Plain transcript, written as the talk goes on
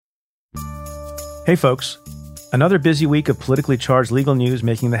Hey folks, another busy week of politically charged legal news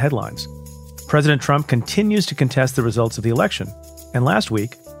making the headlines. President Trump continues to contest the results of the election, and last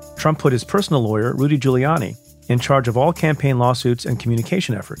week, Trump put his personal lawyer, Rudy Giuliani, in charge of all campaign lawsuits and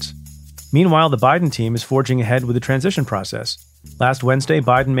communication efforts. Meanwhile, the Biden team is forging ahead with the transition process. Last Wednesday,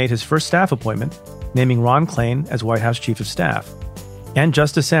 Biden made his first staff appointment, naming Ron Klain as White House Chief of Staff. And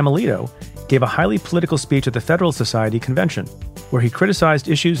Justice Sam Alito gave a highly political speech at the Federalist Society convention, where he criticized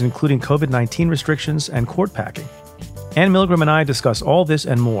issues including COVID-19 restrictions and court packing. Ann Milgram and I discuss all this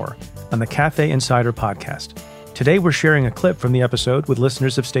and more on the Cafe Insider podcast. Today, we're sharing a clip from the episode with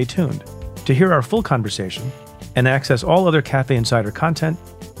listeners of Stay Tuned. To hear our full conversation and access all other Cafe Insider content,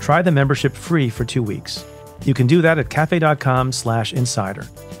 try the membership free for 2 weeks. You can do that at cafe.com/insider.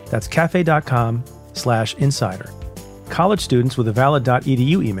 That's cafe.com/insider. College students with a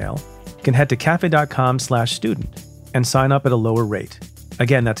valid.edu email can head to cafe.com/student and sign up at a lower rate.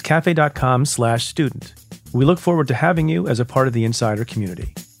 Again, that's cafe.com/student. We look forward to having you as a part of the Insider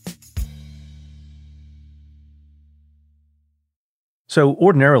community. So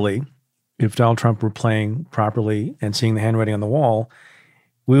ordinarily, if Donald Trump were playing properly and seeing the handwriting on the wall,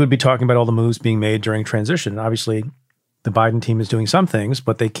 we would be talking about all the moves being made during transition. Obviously, the Biden team is doing some things,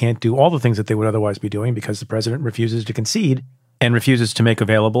 but they can't do all the things that they would otherwise be doing because the president refuses to concede and refuses to make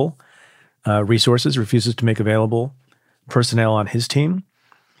available resources, refuses to make available personnel on his team.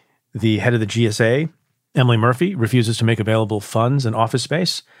 The head of the GSA, Emily Murphy, refuses to make available funds and office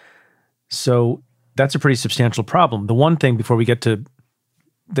space. So that's a pretty substantial problem. The one thing, before we get to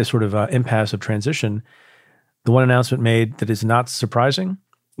this sort of impasse of transition, the one announcement made that is not surprising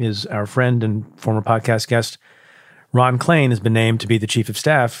is our friend and former podcast guest, Ron Klain, has been named to be the chief of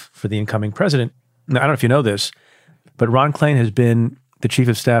staff for the incoming president. Now, I don't know if you know this, but Ron Klain has been the chief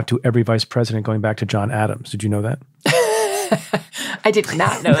of staff to every vice president going back to John Adams. Did you know that? I did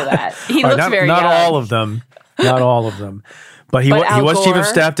not know that. He looks very young. Not all of them. Not all of them. But he was chief of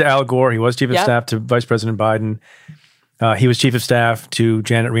staff to Al Gore. He was chief of staff to Vice President Biden. He was chief of staff to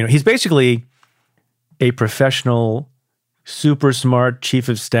Janet Reno. He's basically a professional, super smart chief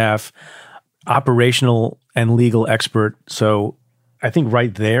of staff, operational and legal expert. So I think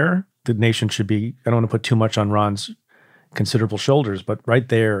right there, the nation should be, I don't want to put too much on Ron's considerable shoulders, but right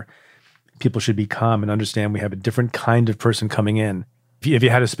there, people should be calm and understand we have a different kind of person coming in. If you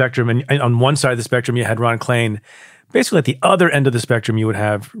had a spectrum, and on one side of the spectrum, you had Ron Klain, basically at the other end of the spectrum, you would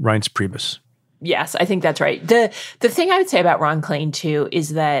have Reince Priebus. Yes, I think that's right. The thing I would say about Ron Klain, too, is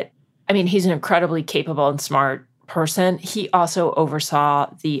that, I mean, he's an incredibly capable and smart person. He also oversaw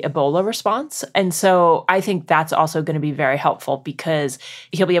the Ebola response. And so I think that's also going to be very helpful because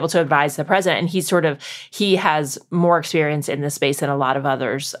he'll be able to advise the president. And he has more experience in this space than a lot of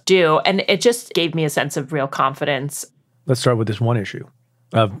others do. And it just gave me a sense of real confidence. Let's start with this one issue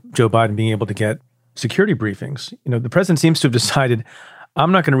of Joe Biden being able to get security briefings. You know, the president seems to have decided,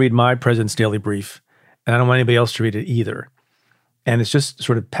 I'm not going to read my president's daily brief, and I don't want anybody else to read it either. And it's just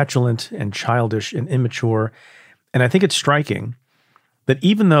sort of petulant and childish and immature. And I think it's striking that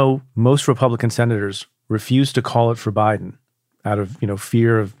even though most Republican senators refuse to call it for Biden out of,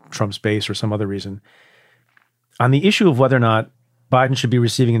 fear of Trump's base or some other reason, on the issue of whether or not Biden should be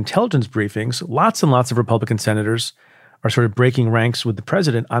receiving intelligence briefings, lots and lots of Republican senators are sort of breaking ranks with the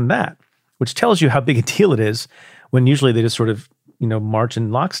president on that, which tells you how big a deal it is when usually they just sort of, march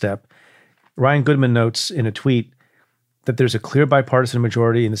in lockstep. Ryan Goodman notes in a tweet that there's a clear bipartisan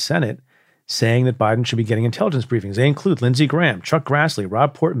majority in the Senate saying that Biden should be getting intelligence briefings. They include Lindsey Graham, Chuck Grassley,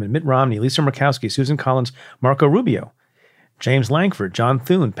 Rob Portman, Mitt Romney, Lisa Murkowski, Susan Collins, Marco Rubio, James Lankford, John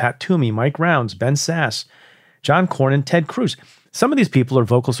Thune, Pat Toomey, Mike Rounds, Ben Sass, John Cornyn, Ted Cruz. Some of these people are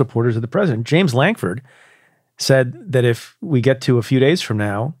vocal supporters of the president. James Lankford said that if we get to a few days from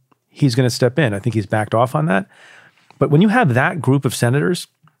now, he's going to step in. I think he's backed off on that. But when you have that group of senators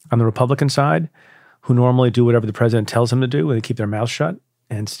on the Republican side who normally do whatever the president tells them to do, and they keep their mouths shut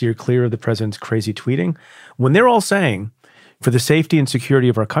and steer clear of the president's crazy tweeting, when they're all saying, for the safety and security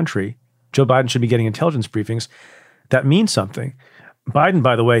of our country, Joe Biden should be getting intelligence briefings, that means something. Biden,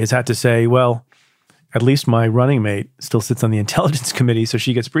 by the way, has had to say, well, at least my running mate still sits on the Intelligence Committee, so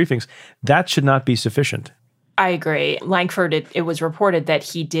she gets briefings. That should not be sufficient. I agree. Lankford, it was reported that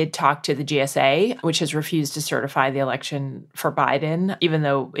he did talk to the GSA, which has refused to certify the election for Biden, even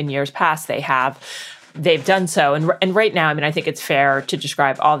though in years past they've done so. And right now, I mean, I think it's fair to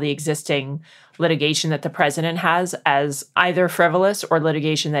describe all the existing litigation that the president has as either frivolous or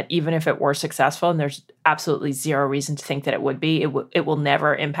litigation that even if it were successful, and there's absolutely zero reason to think that it would be, it will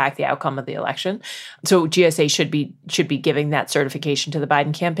never impact the outcome of the election. So GSA should be giving that certification to the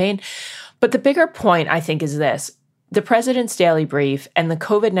Biden campaign. But the bigger point, I think, is this. the president's daily brief and the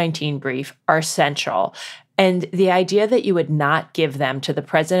COVID-19 brief are essential. And the idea that you would not give them to the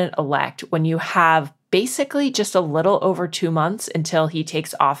president-elect when you have basically just a little over 2 months until he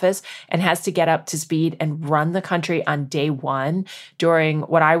takes office and has to get up to speed and run the country on day one during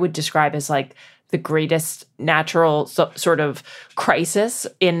what I would describe as like the greatest natural sort of crisis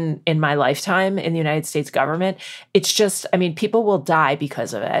in my lifetime in the United States government. It's just, I mean, people will die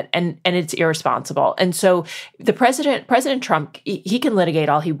because of it, and it's irresponsible. And so the President Trump, he can litigate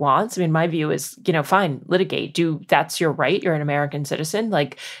all he wants. I mean, my view is, fine, litigate. That's your right. You're an American citizen.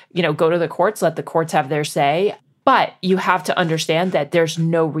 Like, go to the courts, let the courts have their say. But you have to understand that there's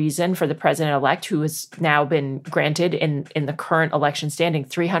no reason for the president-elect, who has now been granted in the current election standing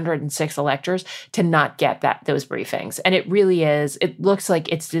 306 electors, to not get those briefings. And it really is, it looks like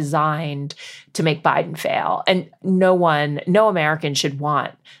it's designed to make Biden fail. And no American should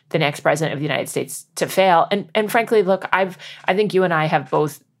want the next president of the United States to fail. And frankly, look, I think you and I have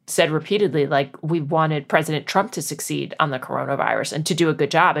both said repeatedly, like, we wanted President Trump to succeed on the coronavirus and to do a good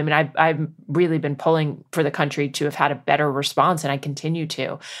job. I mean, I've really been pulling for the country to have had a better response, and I continue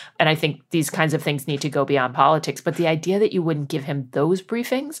to. And I think these kinds of things need to go beyond politics. But the idea that you wouldn't give him those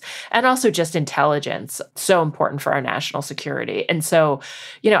briefings, and also just intelligence, so important for our national security. And so,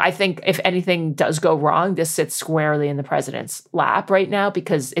 I think if anything does go wrong, this sits squarely in the president's lap right now,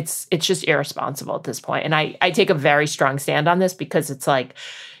 because it's just irresponsible at this point. And I take a very strong stand on this, because it's like,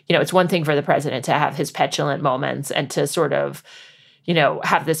 it's one thing for the president to have his petulant moments and to sort of,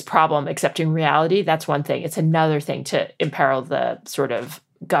 have this problem accepting reality. That's one thing. It's another thing to imperil the sort of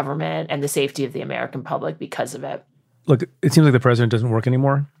government and the safety of the American public because of it. Look, it seems like the president doesn't work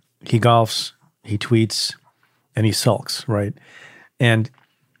anymore. He golfs, he tweets, and he sulks, right? And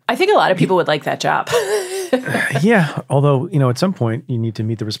I think a lot of people would like that job. Yeah, although, at some point you need to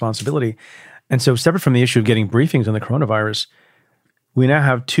meet the responsibility. And so, separate from the issue of getting briefings on the coronavirus, we now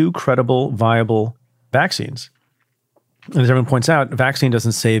have 2 credible, viable vaccines. And as everyone points out, a vaccine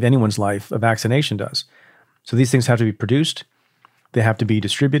doesn't save anyone's life. A vaccination does. So these things have to be produced. They have to be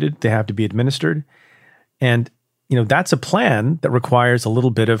distributed. They have to be administered. And, that's a plan that requires a little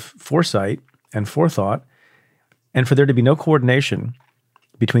bit of foresight and forethought. And for there to be no coordination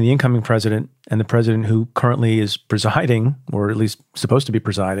between the incoming president and the president who currently is presiding, or at least supposed to be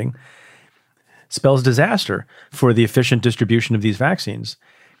presiding, spells disaster for the efficient distribution of these vaccines.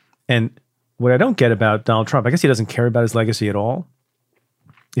 And what I don't get about Donald Trump, I guess he doesn't care about his legacy at all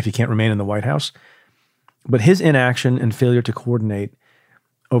if he can't remain in the White House. But his inaction and failure to coordinate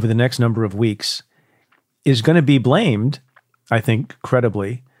over the next number of weeks is going to be blamed, I think,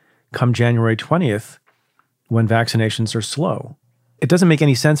 credibly, come January 20th, when vaccinations are slow. It doesn't make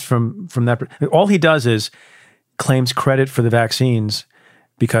any sense from that. All he does is claims credit for the vaccines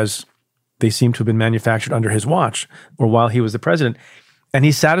because they seem to have been manufactured under his watch or while he was the president. And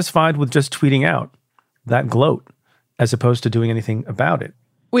he's satisfied with just tweeting out that gloat as opposed to doing anything about it.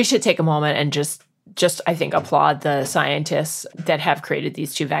 We should take a moment and just I think, applaud the scientists that have created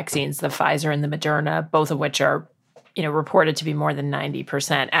these 2 vaccines, the Pfizer and the Moderna, both of which are, reported to be more than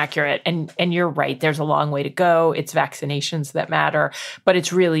 90% accurate. And you're right, there's a long way to go. It's vaccinations that matter, but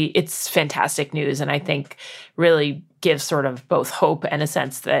it's fantastic news. And I think really gives sort of both hope and a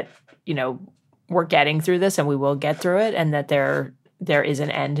sense that, we're getting through this and we will get through it, and that there is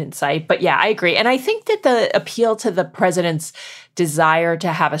an end in sight. But yeah, I agree. And I think that the appeal to the president's desire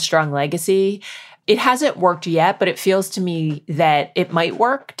to have a strong legacy, it hasn't worked yet, but it feels to me that it might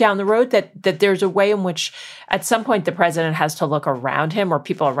work down the road, that there's a way in which at some point the president has to look around him, or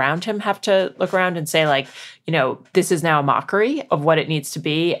people around him have to look around and say, like, this is now a mockery of what it needs to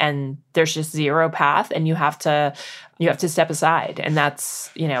be, and there's just zero path, and you have to step aside. And that's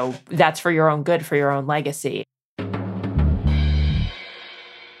for your own good, for your own legacy.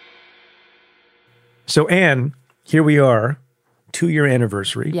 So, Anne, here we are, 2-year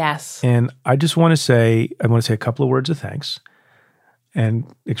anniversary. Yes. And I just want to say a couple of words of thanks and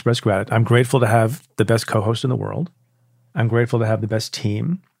express gratitude. I'm grateful to have the best co-host in the world. I'm grateful to have the best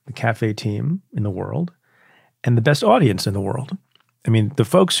team, the cafe team in the world, and the best audience in the world. I mean, the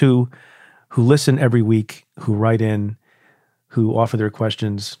folks who listen every week, who write in, who offer their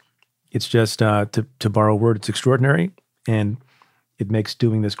questions, it's just, to borrow a word, it's extraordinary, and it makes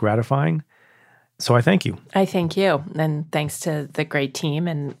doing this gratifying. So I thank you. I thank you. And thanks to the great team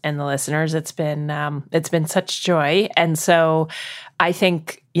and the listeners. It's been such joy. And so I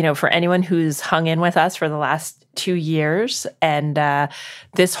think, for anyone who's hung in with us for the last 2 years and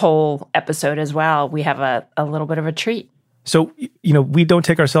this whole episode as well, we have a little bit of a treat. So, we don't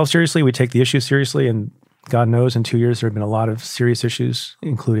take ourselves seriously. We take the issue seriously. And God knows in 2 years, there have been a lot of serious issues,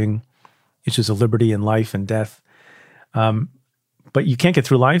 including issues of liberty and life and death. But you can't get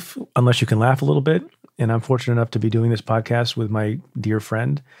through life unless you can laugh a little bit. And I'm fortunate enough to be doing this podcast with my dear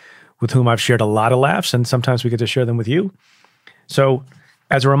friend, with whom I've shared a lot of laughs, and sometimes we get to share them with you. So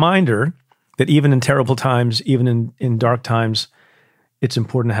as a reminder that even in terrible times, even in dark times, it's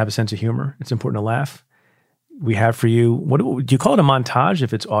important to have a sense of humor. It's important to laugh. We have for you, what do you call it, a montage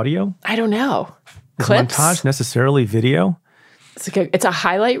if it's audio? I don't know. Is Clips? montage necessarily video? It's a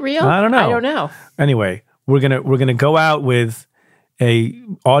highlight reel? I don't know. Anyway, we're gonna go out with a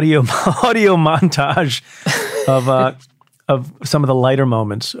audio montage of some of the lighter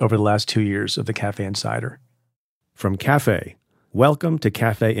moments over the last 2 years of the Cafe Insider. From Cafe, welcome to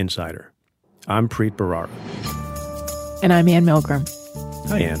Cafe Insider. I'm Preet Bharara. And I'm Ann Milgram.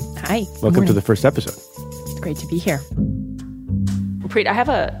 Hi, Ann. Hi. Welcome to the first episode. It's great to be here. Preet, I have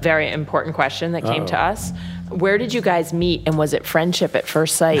a very important question that came to us. Where did you guys meet, and was it friendship at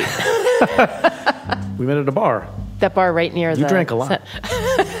first sight? We met at a bar. That bar right near You drank a lot.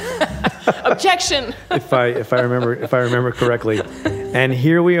 Objection. if I remember correctly. And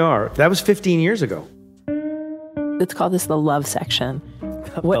here we are. That was 15 years ago. Let's call this the love section.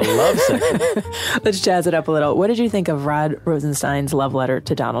 The love section. Let's jazz it up a little. What did you think of Rod Rosenstein's love letter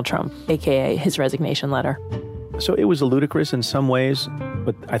to Donald Trump, aka his resignation letter? So it was ludicrous in some ways,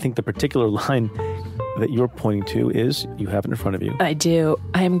 but I think the particular line that you're pointing to is, you have it in front of you. I do.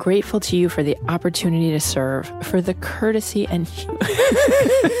 I am grateful to you for the opportunity to serve, for the courtesy and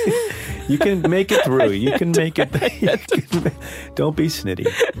You can make it through. You can make it. Don't be snitty.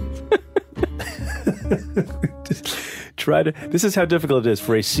 This is how difficult it is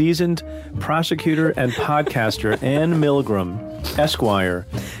for a seasoned prosecutor and podcaster. Ann Milgram, Esquire,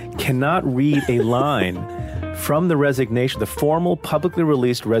 cannot read a line from the resignation, the formal publicly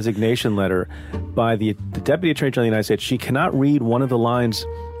released resignation letter by the Deputy Attorney General of the United States. She cannot read one of the lines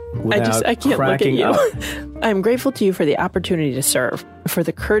without I can't cracking look up. at you. I'm grateful to you for the opportunity to serve, for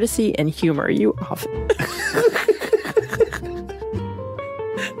the courtesy and humor you offer.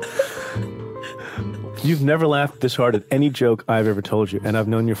 You've never laughed this hard at any joke I've ever told you, and I've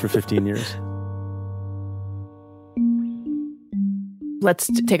known you for 15 years. Let's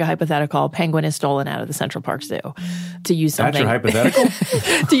take a hypothetical. Penguin is stolen out of the Central Park Zoo. To use something. That's your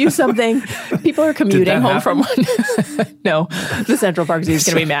hypothetical? To use something. People are commuting home from one. No, the Central Park Zoo is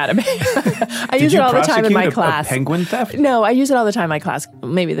going to be mad at me. I use it all the time in my class. Penguin theft? No, I use it all the time in my class.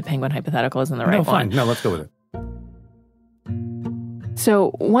 Maybe the penguin hypothetical isn't the right one. Fine. No, let's go with it.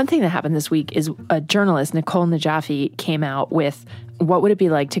 So one thing that happened this week is a journalist, Nicole Najafi, came out with what would it be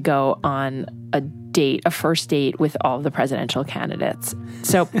like to go on a first date with all of the presidential candidates.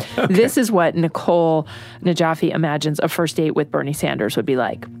 So This is what Nicole Najafi imagines a first date with Bernie Sanders would be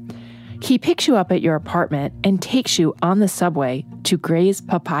like. He picks you up at your apartment and takes you on the subway to Gray's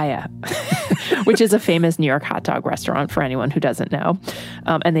Papaya, which is a famous New York hot dog restaurant for anyone who doesn't know.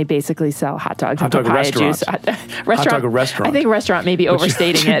 And they basically sell hot dogs and papaya juice. Hot dog restaurant. I think restaurant may be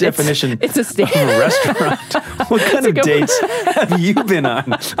overstating it. Definition it's a state. of a restaurant. What kind of dates have you been on?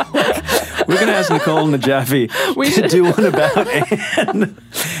 We're going to ask Nicole Najafi to do one about Ann.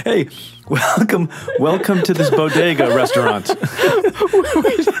 Hey, welcome to this bodega restaurant.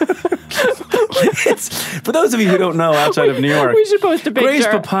 It's, for those of you who don't know, outside of New York, we should post a picture. Gray's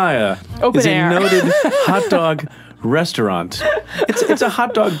Papaya is a noted hot dog restaurant. It's a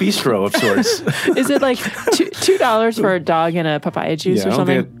hot dog bistro of sorts. Is it like $2 for a dog and a papaya juice or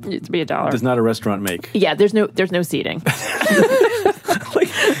something? It'd be $1. Does not a restaurant make? Yeah, there's no seating.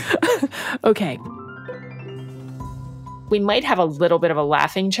 Okay. We might have a little bit of a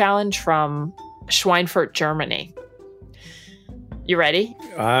laughing challenge from Schweinfurt, Germany. You ready?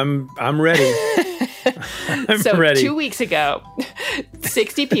 I'm ready. I'm ready. 2 weeks ago,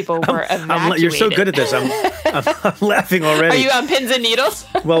 60 people were evacuated. You're so good at this. I'm laughing already. Are you on pins and needles?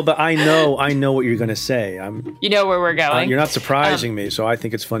 Well, but I know what you're going to say. You know where we're going. You're not surprising me, so I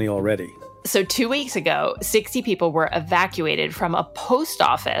think it's funny already. So 2 weeks ago, 60 people were evacuated from a post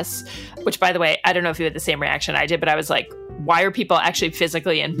office, which, by the way, I don't know if you had the same reaction I did, but I was like, why are people actually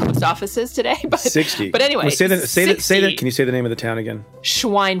physically in post offices today? 60. But anyway, say that. Can you say the name of the town again?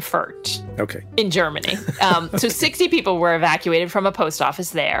 Schweinfurt. Okay. In Germany. So 60 people were evacuated from a post office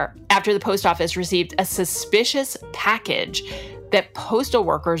there after the post office received a suspicious package that postal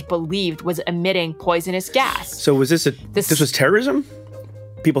workers believed was emitting poisonous gas. So was this was terrorism?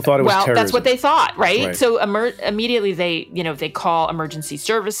 People thought it was terrorism. Well, that's what they thought, right? So immediately they call emergency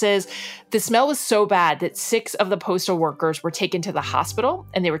services. The smell was so bad that 6 of the postal workers were taken to the hospital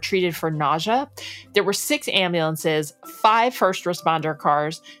and they were treated for nausea. There were 6 ambulances, 5 first responder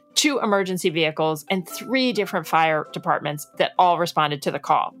cars, 2 emergency vehicles, and 3 different fire departments that all responded to the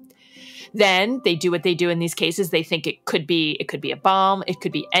call. Then they do what they do in these cases. They think it could be a bomb. It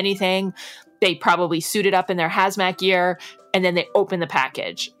could be anything. They probably suited up in their hazmat gear, and then they open the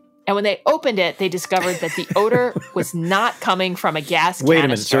package. And when they opened it, they discovered that the odor was not coming from a gas canister. Wait a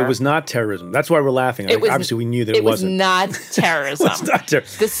minute. So it was not terrorism. That's why we're laughing. Obviously, we knew that it wasn't. It was not terrorism. It's not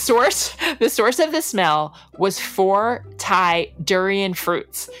The source of the smell was 4 Thai durian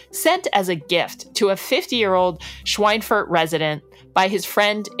fruits sent as a gift to a 50-year-old Schweinfurt resident by his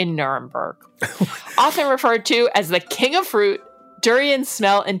friend in Nuremberg. Often referred to as the king of fruit, durian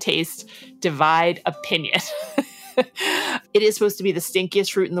smell and taste divide opinion. It is supposed to be the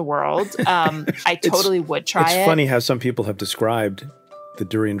stinkiest fruit in the world. I totally would try it. It's funny how some people have described the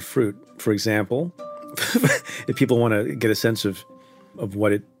durian fruit. For example, if people want to get a sense of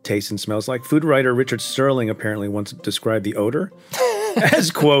what it tastes and smells like, food writer Richard Sterling apparently once described the odor as,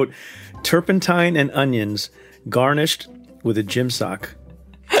 quote, turpentine and onions garnished with a gym sock.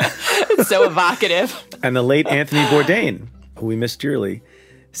 It's so evocative. And the late Anthony Bourdain, who we miss dearly,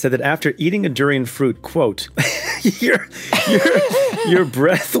 said that after eating a durian fruit, quote, your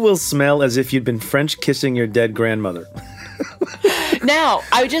breath will smell as if you'd been French kissing your dead grandmother. Now,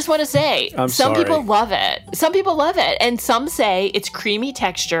 I just want to say, some sorry. people love it. Some people love it. And some say its creamy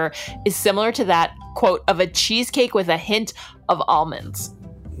texture is similar to that, quote, of a cheesecake with a hint of almonds.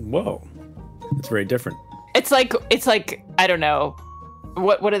 Whoa. It's very different. It's like, I don't know.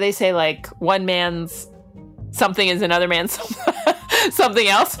 What do they say? Like, one man's something is another man's something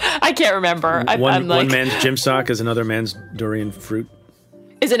else? I can't remember. One man's gym sock is another man's durian fruit.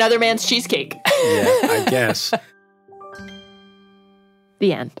 Is another man's cheesecake. Yeah, I guess.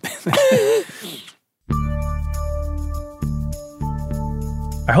 The end.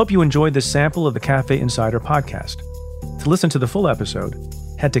 I hope you enjoyed this sample of the Cafe Insider podcast. To listen to the full episode,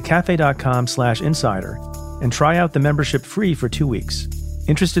 head to cafe.com/insider and try out the membership free for 2 weeks.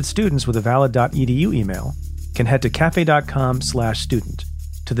 Interested students with a valid .edu email can head to cafe.com/student.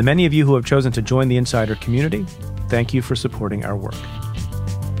 To the many of you who have chosen to join the Insider community, thank you for supporting our work.